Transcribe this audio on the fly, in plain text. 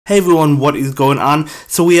Hey everyone, what is going on?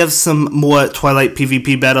 So we have some more Twilight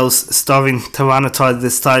PvP battles starring Tyranitar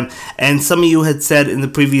this time, and some of you had said in the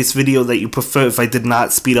previous video that you prefer if I did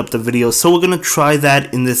not speed up the video, so we're going to try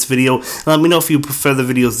that in this video. Let me know if you prefer the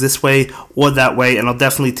videos this way or that way, and I'll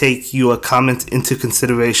definitely take your comments into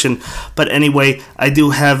consideration. But anyway, I do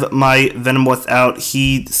have my Venomoth out.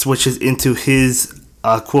 He switches into his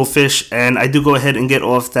Quillfish, and I do go ahead and get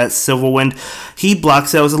off that Silverwind. He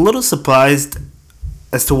blocks it. I was a little surprised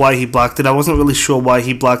as to why he blocked it. I wasn't really sure why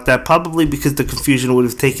he blocked that, probably because the confusion would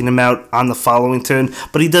have taken him out on the following turn,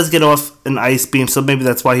 but he does get off an Ice Beam, so maybe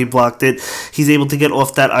that's why he blocked it. He's able to get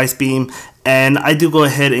off that Ice Beam, and I do go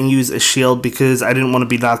ahead and use a shield because I didn't want to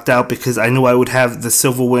be knocked out, because I knew I would have the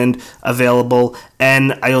Silverwind available,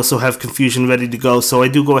 and I also have Confusion ready to go, so I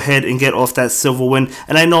do go ahead and get off that Silverwind,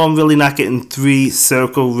 and I know I'm really not getting 3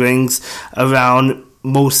 circle rings around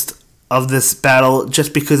most of this battle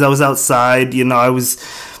just because I was outside. You know, it was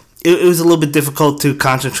a little bit difficult to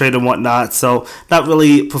concentrate and whatnot, so not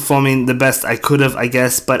really performing the best I could have, I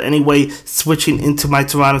guess. But anyway, switching into my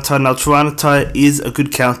Tyranitar. Now, Tyranitar is a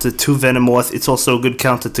good counter to Venomoth. It's also a good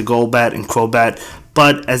counter to Golbat and Crobat,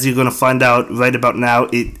 but as you're going to find out right about now,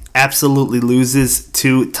 it absolutely loses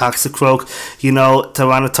to Toxicroak. You know,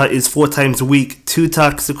 Tyranitar is 4 times weak to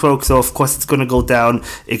Toxicroak, so of course it's going to go down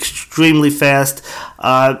extremely fast.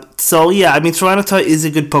 So yeah, I mean, Tyranitar is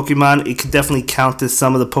a good Pokemon. It could definitely counter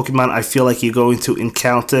some of the Pokemon I feel like you're going to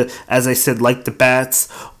encounter, as I said, like the bats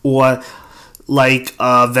or like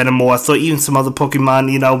Venomoth or even some other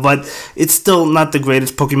Pokemon, you know, but it's still not the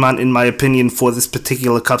greatest Pokemon in my opinion for this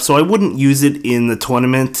particular cup, so I wouldn't use it in the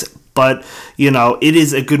tournament. But, you know, it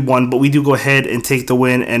is a good one, but we do go ahead and take the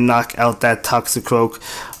win and knock out that Toxicroak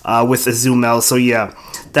with a Zoomel. So, yeah,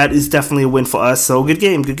 that is definitely a win for us. So, good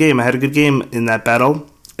game, good game. I had a good game in that battle.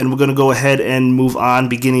 And we're going to go ahead and move on,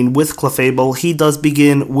 beginning with Clefable. He does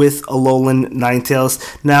begin with Alolan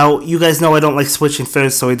Ninetales. Now, you guys know I don't like switching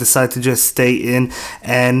first, so I decided to just stay in.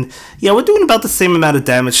 And, yeah, we're doing about the same amount of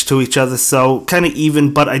damage to each other, so kind of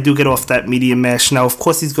even, but I do get off that Medium Mash. Now, of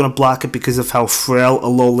course, he's going to block it because of how frail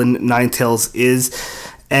Alolan Ninetales is,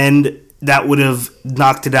 and that would have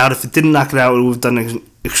knocked it out. If it didn't knock it out, it would have done an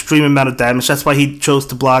extreme amount of damage. That's why he chose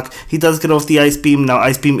to block. He does get off the Ice Beam. Now,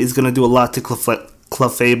 Ice Beam is going to do a lot to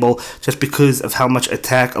Clefable just because of how much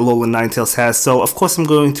attack Alolan Ninetales has, so of course I'm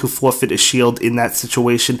going to forfeit a shield in that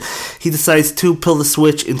situation. He decides to pull the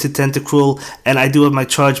switch into Tentacruel, and I do have my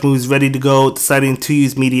charge moves ready to go, deciding to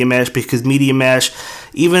use Medium Mash because Medium Mash,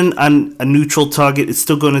 even on a neutral target, it's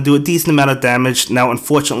still going to do a decent amount of damage. Now,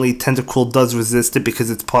 unfortunately, Tentacruel does resist it because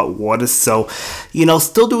it's part water, so, you know,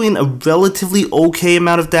 still doing a relatively okay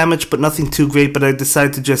amount of damage, but nothing too great. But I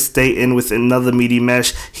decided to just stay in with another Medium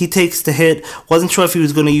Mash. He takes the hit. Wasn't sure if he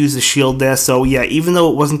was going to use the shield there, so yeah, even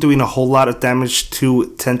though it wasn't doing a whole lot of damage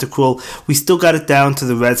to Tentacruel, we still got it down to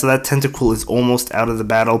the red, so that Tentacruel is almost out of the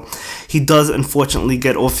battle. He does unfortunately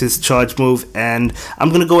get off his charge move, and I'm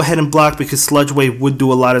going to go ahead and block because Sludge Wave would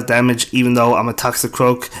do a lot of damage, even though I'm a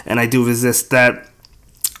Toxicroak and I do resist that.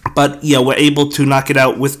 But yeah, we're able to knock it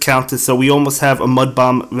out with counters, so we almost have a Mud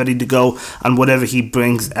Bomb ready to go on whatever he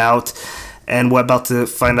brings out. And we're about to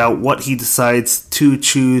find out what he decides to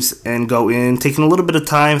choose and go in. Taking a little bit of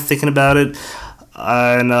time thinking about it.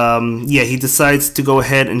 And yeah, he decides to go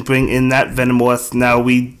ahead and bring in that Venomoth. Now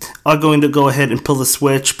we are going to go ahead and pull the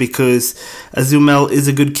switch because Azumel is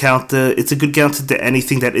a good counter. It's a good counter to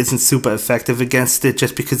anything that isn't super effective against it,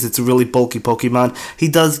 just because it's a really bulky Pokemon. He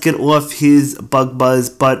does get off his Bug Buzz,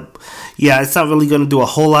 but yeah, it's not really going to do a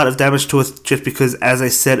whole lot of damage to it, just because, as I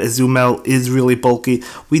said, Azumel is really bulky.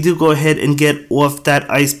 We do go ahead and get off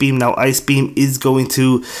that Ice Beam. Now, Ice Beam is going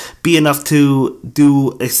to be enough to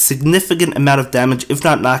do a significant amount of damage, if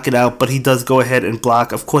not knock it out, but he does go ahead and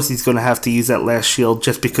block. Of course, he's going to have to use that last shield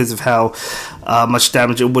just because of how much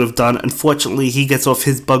damage it would have done. Unfortunately, he gets off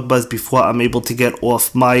his Bug Buzz before I'm able to get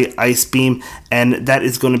off my Ice Beam, and that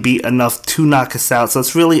is going to be enough to knock us out. So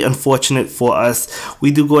it's really unfortunate for us.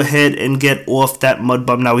 We do go ahead and get off that Mud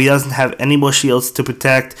Bomb. Now, he doesn't have any more shields to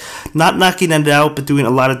protect. Not knocking it out, but doing a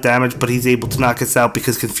lot of damage, but he's able to knock us out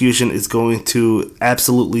because Confusion is going to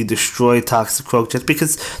absolutely destroy Toxicroak, just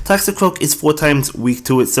because Toxicroak is 4 times weak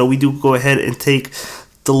to it. So we do go ahead and take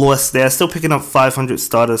the loss there. Still picking up 500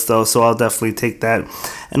 starters though, so I'll definitely take that.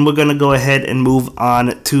 and we're going to go ahead and move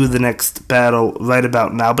on to the next battle right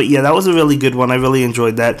about now. But yeah, that was a really good one. I really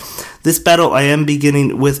enjoyed that. This battle, I am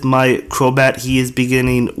beginning with my Crobat. He is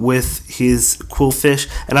beginning with his Qwilfish,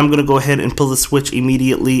 and I'm going to go ahead and pull the switch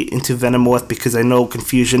immediately into Venomoth because I know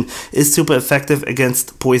Confusion is super effective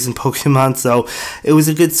against poison Pokemon, so it was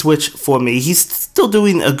a good switch for me. He's still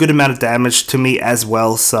doing a good amount of damage to me as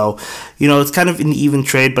well, so, you know, it's kind of an even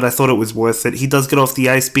trade, but I thought it was worth it. He does get off the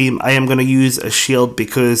Ice Beam. I am going to use a shield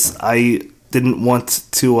because I didn't want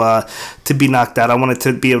to be knocked out. I wanted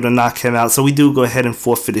to be able to knock him out, so we do go ahead and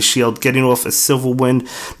forfeit his shield, getting off a Silver Wind.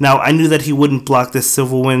 Now, I knew that he wouldn't block this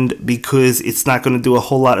Silver Wind because it's not going to do a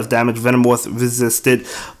whole lot of damage. Venomoth resisted,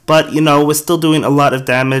 but, you know, we're still doing a lot of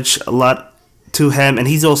damage, a lot to him, and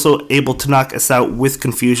he's also able to knock us out with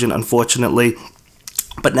Confusion, unfortunately.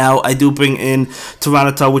 But now I do bring in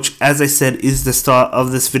Tyranitar, which, as I said, is the star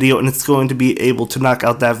of this video, and it's going to be able to knock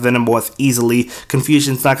out that Venomoth easily.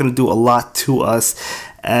 Confusion's not going to do a lot to us.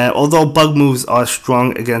 Although bug moves are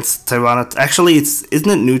strong against Tyranitar. Actually, isn't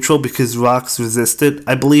it neutral because rocks resist it?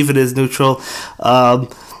 I believe it is neutral.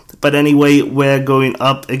 But anyway, we're going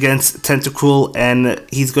up against Tentacruel, and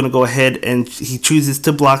he's going to go ahead and he chooses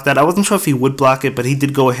to block that. I wasn't sure if he would block it, but he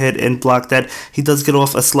did go ahead and block that. He does get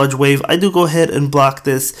off a Sludge Wave. I do go ahead and block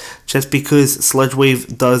this just because Sludge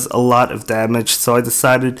Wave does a lot of damage. So I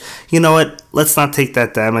decided, you know what, let's not take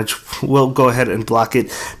that damage. We'll go ahead and block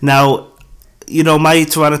it. Now, you know, my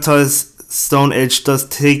Tyranitar's Stone Edge does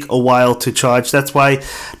take a while to charge. That's why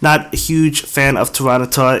not a huge fan of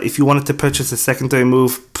Tyranitar. If you wanted to purchase a secondary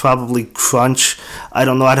move, probably Crunch. I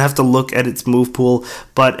don't know. I'd have to look at its move pool.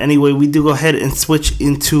 But anyway, we do go ahead and switch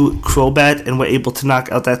into Crobat, and we're able to knock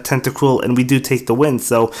out that Tentacruel, and we do take the win.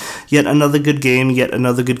 So yet another good game, yet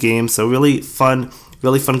another good game. So really fun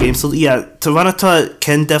game. So yeah, Tyranitar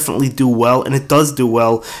can definitely do well, and it does do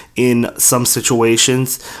well in some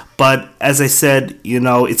situations. But as I said, you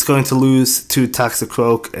know, it's going to lose to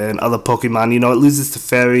Toxicroak and other Pokemon. You know, it loses to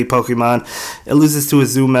Fairy Pokemon. It loses to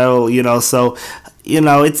Azumarill, you know, so, you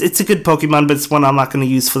know, it's a good Pokemon, but it's one I'm not going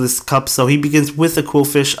to use for this cup. So he begins with a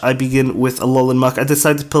Qwilfish. I begin with a Alolan Muck. I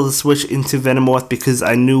decided to pull the switch into Venomoth because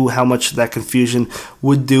I knew how much that Confusion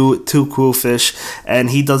would do to Qwilfish.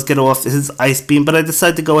 And he does get off his Ice Beam, but I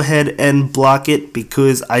decided to go ahead and block it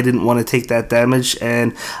because I didn't want to take that damage.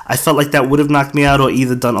 And I felt like that would have knocked me out or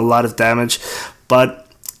either done a lot of damage. But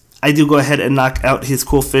I do go ahead and knock out his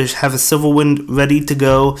Qwilfish, have a Silver Wind ready to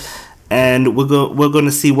go. And we're going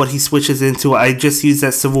to see what he switches into. I just used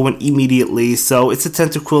that Silver Wind immediately. So it's a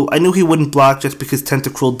Tentacruel. I knew he wouldn't block just because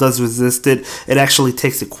Tentacruel does resist it. It actually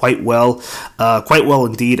takes it quite well. Quite well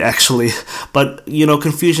indeed, actually. But, you know,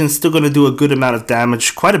 Confusion's still going to do a good amount of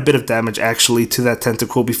damage. Quite a bit of damage, actually, to that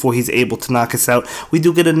Tentacruel before he's able to knock us out. We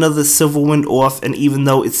do get another Silver Wind off. And even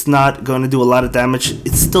though it's not going to do a lot of damage,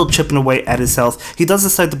 it's still chipping away at his health. He does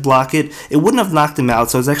decide to block it. It wouldn't have knocked him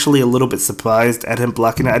out. So I was actually a little bit surprised at him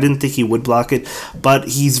blocking it. I didn't think he would block it, but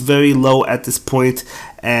he's very low at this point.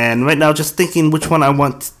 And right now, just thinking which one I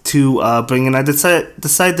want to bring in, I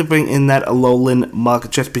decide to bring in that Alolan Muck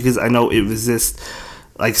just because I know it resists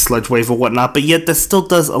like Sludge Wave or whatnot, but yet that still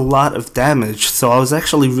does a lot of damage. So I was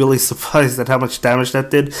actually really surprised at how much damage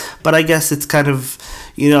that did, but I guess it's kind of,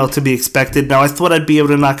 you know, to be expected. Now, I thought I'd be able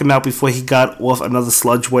to knock him out before he got off another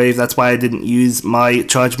Sludge Wave. That's why I didn't use my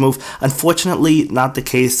charge move. Unfortunately, not the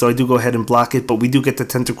case, so I do go ahead and block it, but we do get the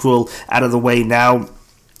Tentacruel out of the way now.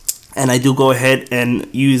 And I do go ahead and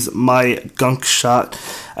use my Gunk Shot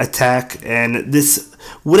attack, and this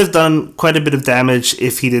would have done quite a bit of damage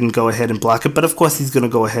if he didn't go ahead and block it, but of course he's going to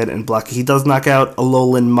go ahead and block it. He does knock out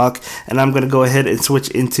Alolan Muck, and I'm going to go ahead and switch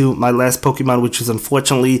into my last Pokemon, which is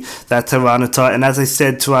unfortunately that Tyranitar. And as I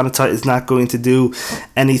said, Tyranitar is not going to do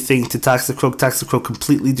anything to Toxicroak. Toxicroak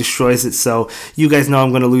completely destroys it, so you guys know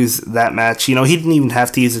I'm going to lose that match. You know, he didn't even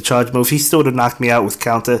have to use a charge move. He still would have knocked me out with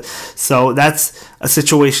counter, so that's a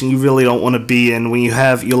situation you really don't want to be in when you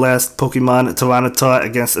have your last Pokemon, Tyranitar,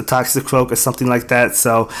 against a Toxicroak or something like that.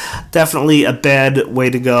 So definitely a bad way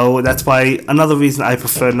to go. That's why another reason I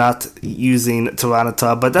prefer not using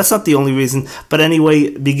Tyranitar, but that's not the only reason. But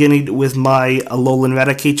anyway, beginning with my Alolan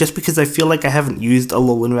Raticate, just because I feel like I haven't used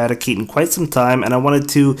Alolan Raticate in quite some time, and I wanted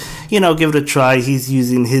to, you know, give it a try. He's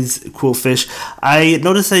using his Qwilfish. I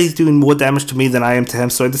noticed that he's doing more damage to me than I am to him,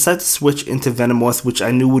 so I decided to switch into Venomoth, which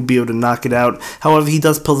I knew would be able to knock it out. However, he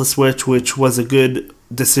does pull the switch, which was a good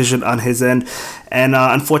decision on his end, and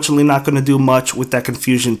unfortunately not going to do much with that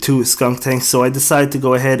confusion to Skunk Tank, so I decided to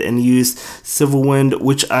go ahead and use Civil Wind,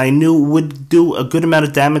 which I knew would do a good amount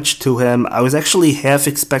of damage to him. I was actually half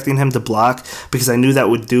expecting him to block because I knew that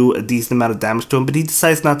would do a decent amount of damage to him, but he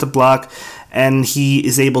decides not to block, and he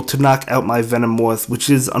is able to knock out my Venomoth, which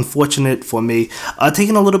is unfortunate for me.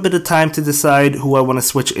 Taking a little bit of time to decide who I want to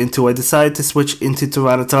switch into. I decided to switch into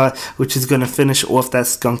Tyranitar, which is going to finish off that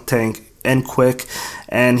Skunk Tank and quick,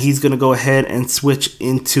 and he's going to go ahead and switch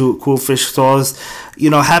into Qwilfish Stars. You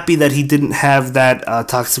know, happy that he didn't have that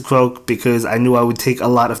Toxicroak, because I knew I would take a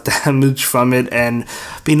lot of damage from it and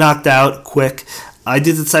be knocked out quick. I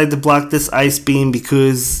did decide to block this Ice Beam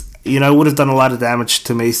because, you know, it would have done a lot of damage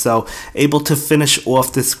to me, so able to finish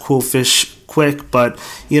off this Qwilfish quick, but,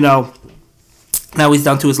 you know, now he's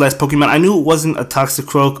down to his last Pokemon. I knew it wasn't a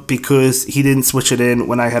Toxicroak because he didn't switch it in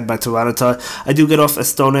when I had my Tyranitar. I do get off a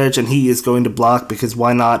Stone Edge, and he is going to block because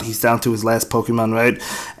why not? He's down to his last Pokemon, right?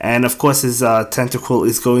 And of course his Tentacle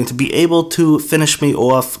is going to be able to finish me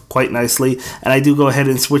off quite nicely. And I do go ahead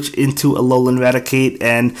and switch into Alolan Raticate,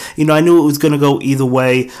 and, you know, I knew it was going to go either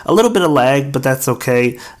way. A little bit of lag, but that's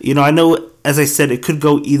okay. You know, I know, as I said, it could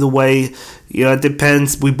go either way. You know, it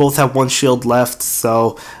depends. We both have one shield left,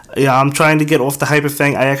 so yeah, I'm trying to get off the Hyper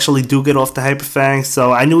Fang. I actually do get off the Hyper Fang,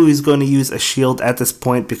 so I knew he was going to use a shield at this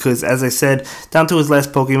point because, as I said, down to his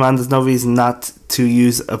last Pokemon, there's no reason not to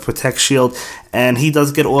use a Protect Shield, and he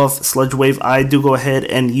does get off Sludge Wave. I do go ahead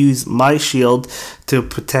and use my shield to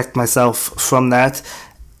protect myself from that,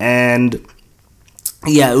 and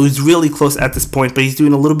yeah, it was really close at this point, but he's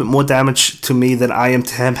doing a little bit more damage to me than I am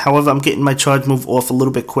to him. However, I'm getting my charge move off a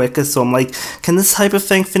little bit quicker, so I'm like, can this Hyper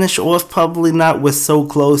Fang finish off? Probably not. We're so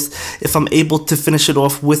close. If I'm able to finish it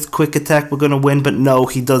off with Quick Attack, we're going to win, but no,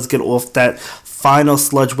 he does get off that final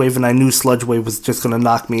Sludge Wave, and I knew Sludge Wave was just going to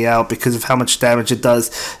knock me out because of how much damage it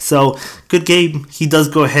does. So, good game. He does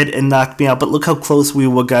go ahead and knock me out, but look how close we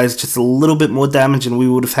were, guys. Just a little bit more damage, and we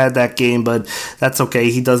would have had that game, but that's okay.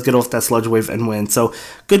 He does get off that Sludge Wave and win. So,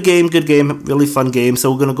 good game, really fun game.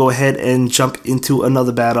 So, we're going to go ahead and jump into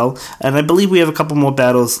another battle, and I believe we have a couple more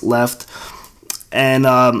battles left. And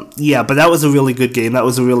yeah, but that was a really good game. That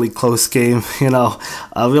was a really close game, you know,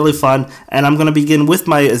 really fun. And I'm going to begin with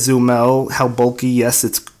my Azumarill. How bulky? Yes,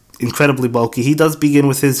 it's incredibly bulky. He does begin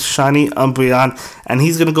with his shiny Umbreon, and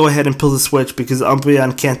he's going to go ahead and pull the switch because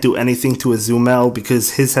Umbreon can't do anything to Azumarill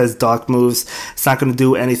because his has dark moves. It's not going to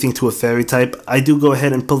do anything to a fairy type. I do go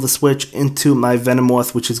ahead and pull the switch into my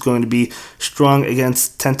Venomoth, which is going to be strong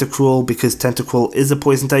against Tentacruel because Tentacruel is a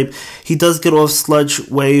poison type. He does get off Sludge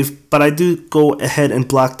Wave, but I do go ahead and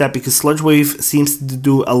block that because Sludge Wave seems to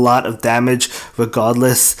do a lot of damage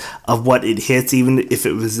regardless of what it hits, even if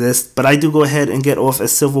it resists. But I do go ahead and get off a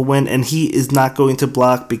Silver Wind, and he is not going to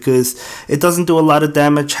block because it doesn't do a lot of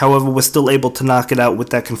damage. However, we're still able to knock it out with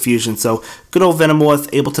that confusion. So good old Venomoth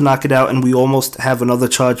able to knock it out, and we almost have another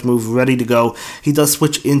charge move ready to go. He does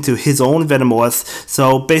switch into his own Venomoth,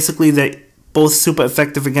 so basically they both super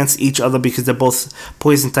effective against each other because they're both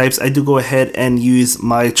poison types. I do go ahead and use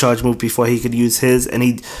my charge move before he could use his, and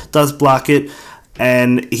he does block it,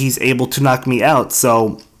 and he's able to knock me out.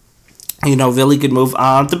 So, you know, really good move.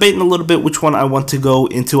 I'm debating a little bit which one I want to go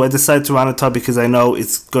into. I decided Tyranitar because I know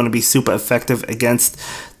it's going to be super effective against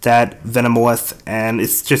that Venomoth, and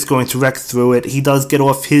it's just going to wreck through it. He does get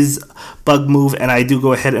off his Bug move, and I do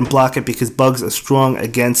go ahead and block it because bugs are strong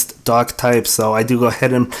against dark types, so I do go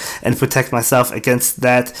ahead and protect myself against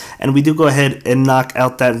that. And we do go ahead and knock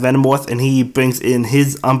out that Venomoth, and he brings in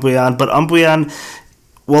his Umbreon, but Umbreon,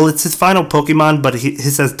 well, it's his final Pokemon, but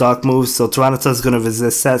his has dark moves, so Tyranitar is going to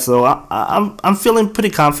resist that. So I'm feeling pretty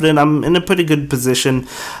confident. I'm in a pretty good position.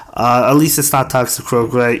 At least it's not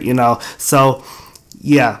Toxicroak, right? You know, so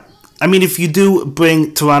yeah. I mean, if you do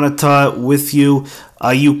bring Tyranitar with you,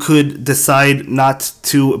 you could decide not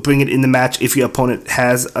to bring it in the match if your opponent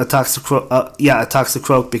has a Toxicroak, a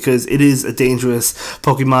Toxicroak, because it is a dangerous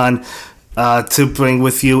Pokemon to bring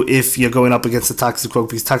with you if you're going up against a Toxicroak,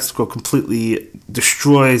 because Toxicroak completely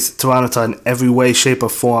destroys Tyranitar in every way, shape, or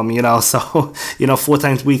form, you know, so, you know, 4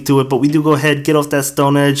 times weak to it. But we do go ahead, get off that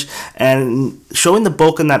Stone Edge, and showing the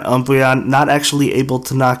bulk on that Umbreon, not actually able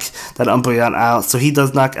to knock that Umbreon out, so he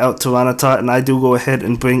does knock out Tyranitar, and I do go ahead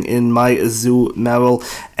and bring in my Azumarill,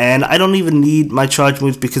 and I don't even need my charge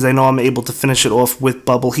moves because I know I'm able to finish it off with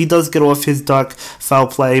Bubble. He does get off his Dark Foul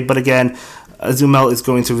Play, but again, Azumarill is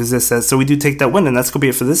going to resist that, so we do take that win, and that's going to be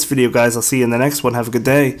it for this video, guys. I'll see you in the next one. Have a good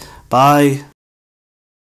day. Bye.